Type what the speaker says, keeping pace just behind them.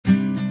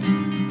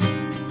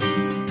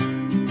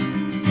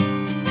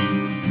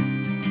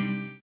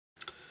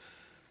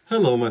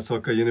Hello my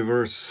soccer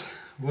universe.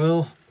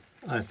 Well,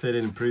 I said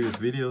in previous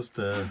videos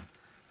the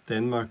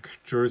Denmark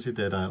jersey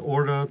that I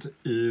ordered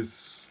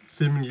is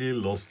seemingly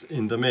lost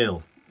in the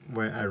mail,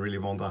 where I really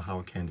wonder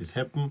how can this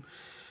happen.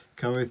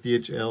 Come with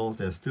DHL,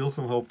 there's still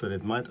some hope that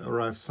it might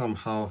arrive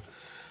somehow,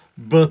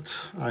 but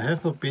I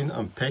have not been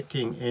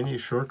unpacking any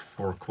shirt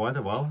for quite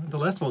a while. The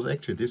last one was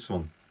actually this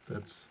one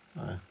that's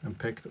I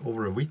unpacked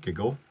over a week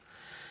ago.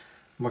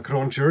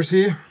 Macron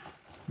jersey.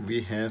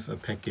 We have a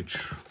package.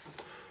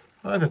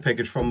 I have a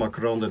package from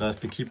Macron that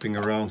I've been keeping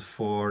around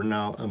for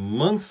now a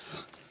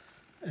month,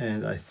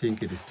 and I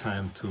think it is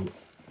time to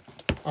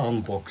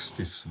unbox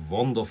this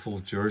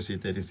wonderful jersey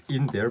that is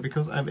in there,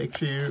 because I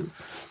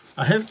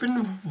have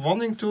been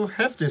wanting to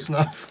have this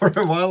now for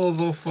a while,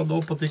 although for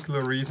no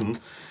particular reason.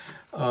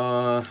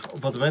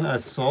 But when I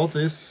saw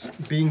this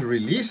being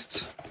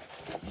released,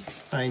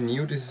 I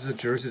knew this is a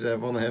jersey that I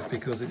want to have,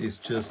 because it is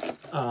just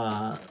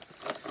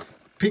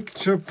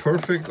picture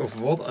perfect of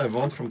what I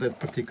want from that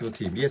particular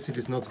team. Yes, it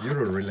is not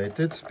Euro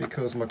related,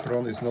 because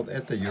Macron is not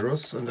at the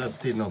Euros, and I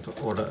did not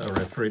order a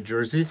referee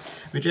jersey,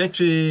 which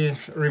actually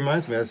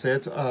reminds me, I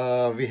said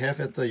we have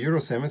at the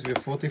Euro semis, we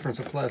have 4 different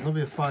suppliers. No,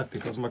 we have 5,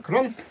 because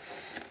Macron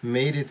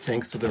made it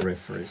thanks to the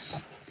referees.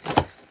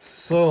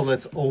 So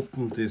let's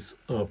open this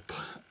up.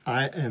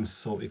 I am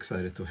so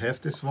excited to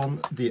have this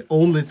one. The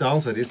only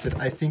downside is that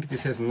I think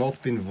this has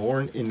not been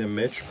worn in a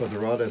match, but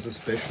rather as a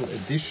special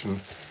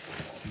edition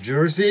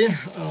jersey.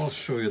 I'll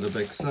show you the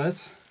back side.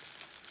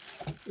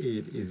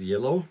 It is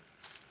yellow.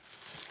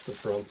 The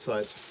front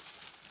side,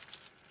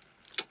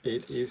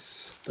 it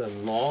is the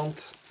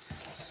Nantes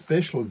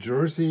special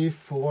jersey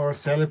for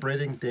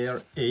celebrating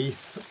their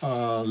 8th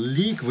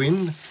league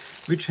win,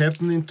 which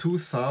happened in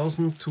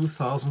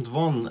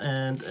 2000-2001.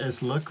 And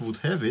as luck would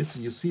have it,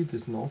 you see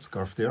this Nantes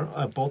scarf there.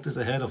 I bought this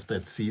ahead of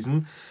that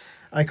season.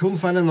 I couldn't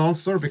find a Nantes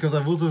store, because I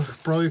would have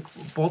probably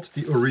bought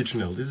the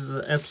original. This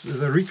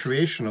is a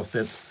recreation of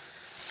that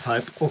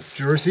type of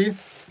jersey,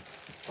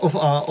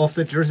 of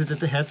the jersey that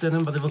they had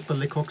then, but it was by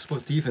Le Coq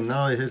Sportif, and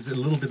now it has a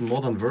little bit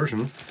modern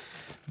version.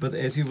 But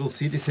as you will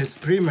see, this has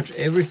pretty much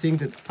everything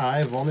that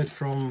I wanted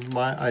from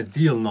my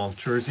ideal Nantes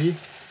jersey.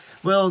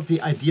 Well, the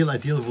ideal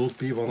would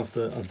be one of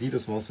the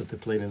Adidas ones that they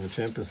played in the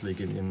Champions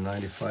League in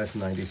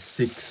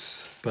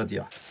 95-96. But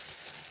yeah,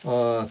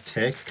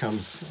 tag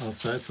comes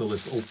outside, so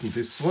let's open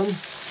this one.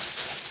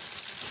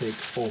 Take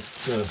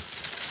off the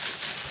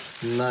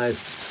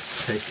nice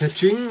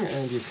packaging,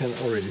 and you can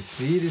already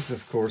see this,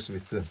 of course,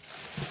 with the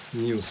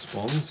new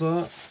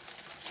sponsor.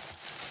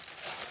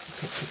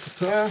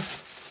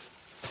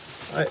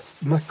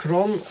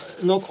 Macron,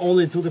 not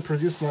only do they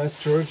produce nice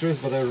jerseys,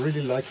 but I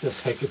really like the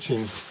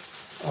packaging.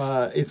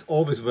 It's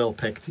always well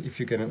packed if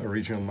you get an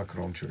original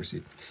Macron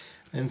jersey.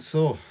 And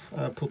so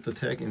I put the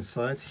tag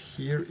inside.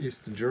 Here is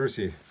the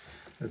jersey.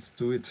 Let's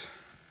do it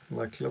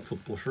like club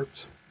football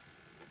shirts.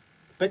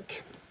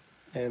 Back,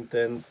 and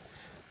then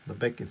the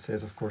back, it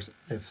says, of course,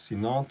 FC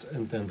Nantes,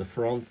 and then the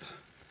front.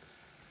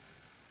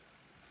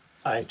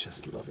 I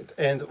just love it.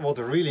 And what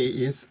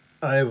really is,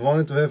 I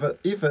wanted to have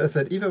if I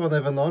want to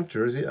have a Nantes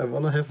jersey, I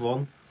want to have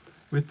one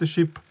with the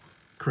ship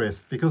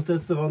crest, because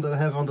that's the one that I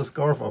have on the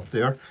scarf up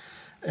there.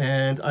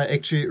 And I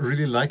actually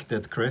really like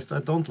that crest.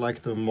 I don't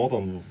like the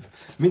modern.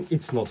 I mean,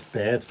 it's not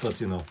bad,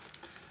 but you know,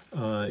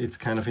 it's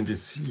kind of in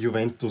this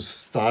Juventus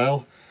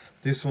style.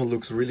 This one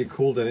looks really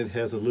cool. Then it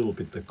has a little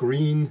bit the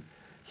green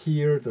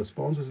here. The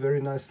sponsor is very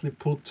nicely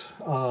put.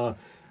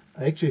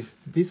 Actually,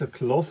 these are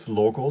cloth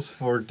logos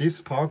for this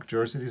Park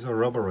jersey. These are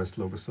rubberized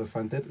logos, so I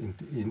find that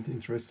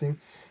interesting.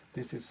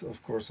 This is,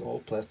 of course,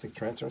 all plastic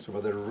transfer,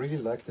 but I really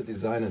like the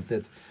design, and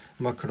that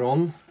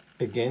Macron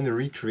again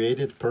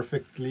recreated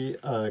perfectly.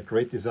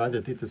 Great design.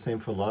 They did the same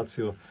for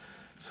Lazio.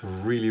 It's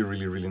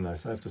really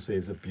nice. I have to say,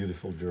 it's a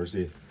beautiful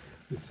jersey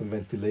with some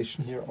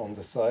ventilation here on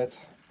the side.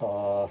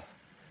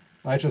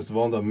 I just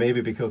wonder,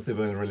 maybe because they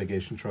were in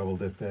relegation trouble,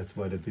 that's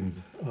why they didn't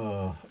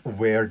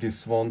wear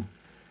this one.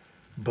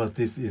 But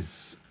this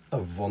is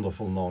a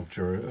wonderful Nantes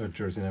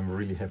jersey, and I'm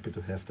really happy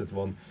to have that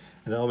one.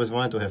 And I always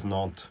wanted to have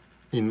Nantes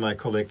in my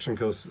collection,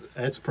 because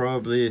it's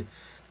probably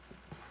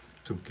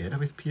together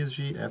with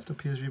PSG, after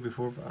PSG,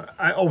 before.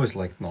 I always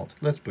liked Nantes.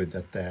 Let's put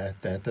it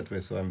that way.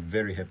 So I'm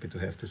very happy to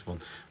have this one.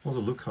 Also,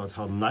 look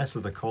how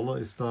nicely the color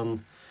is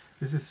done.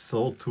 This is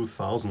so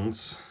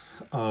 2000s.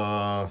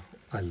 I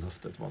love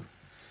that one.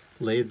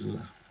 Late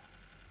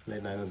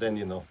 9, and then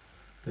you know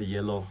the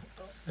yellow.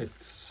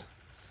 It's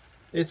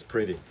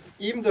pretty.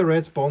 Even the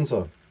red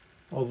sponsor,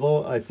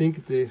 although I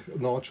think the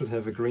Nantes should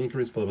have a green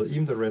sponsor, but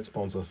even the red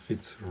sponsor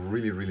fits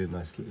really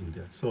nicely in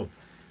there. So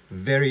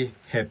very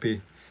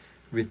happy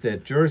with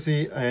that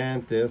jersey.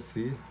 And there's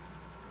see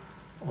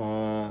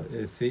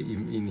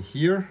in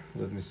here.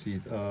 Let me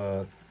see.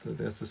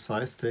 There's the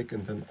size tag,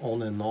 and then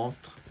on and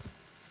Nantes.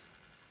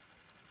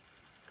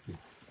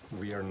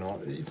 We are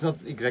not. It's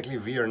not exactly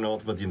we are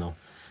not, but you know,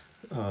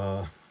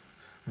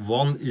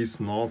 one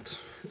is not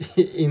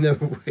in a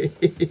way.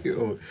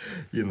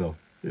 You know,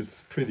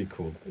 it's pretty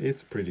cool.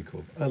 It's pretty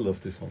cool. I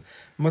love this one.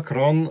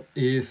 Macron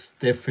is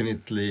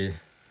definitely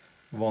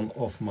one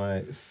of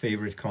my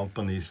favorite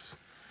companies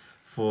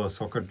for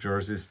soccer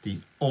jerseys. The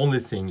only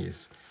thing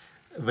is,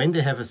 when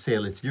they have a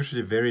sale, it's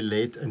usually very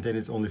late and then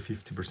it's only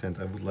 50%.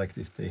 I would like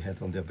if they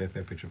had on their web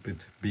page a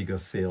bit bigger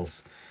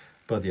sales.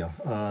 But yeah,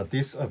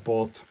 this I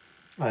bought.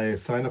 I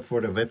signed up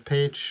for the web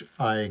page.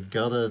 I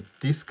got a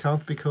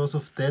discount because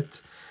of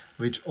that,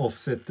 which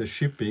offset the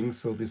shipping.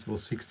 So this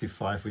was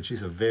 65, which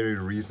is a very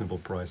reasonable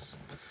price.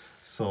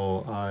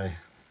 So I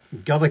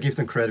gotta give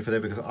them credit for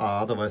that, because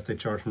otherwise they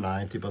charge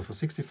 90. But for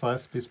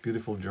 65, this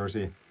beautiful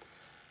jersey,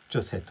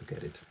 just had to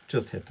get it.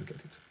 Just had to get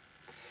it.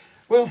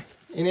 Well,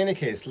 in any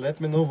case, let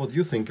me know what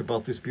you think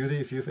about this beauty.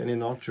 If you have any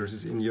Nantes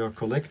jerseys in your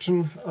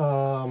collection,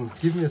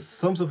 give me a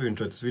thumbs up if you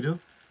enjoyed this video.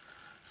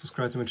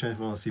 Subscribe to my channel if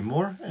you want to see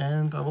more,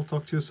 and I will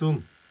talk to you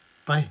soon.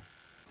 Bye!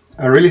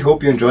 I really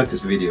hope you enjoyed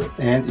this video,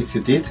 and if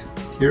you did,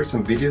 here are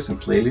some videos and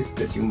playlists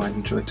that you might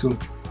enjoy too.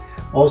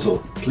 Also,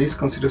 please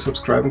consider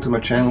subscribing to my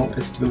channel,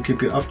 as it will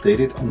keep you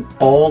updated on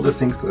all the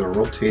things that are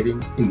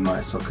rotating in my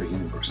soccer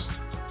universe.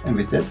 And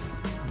with that,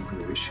 I'm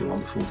going to wish you a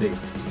wonderful day.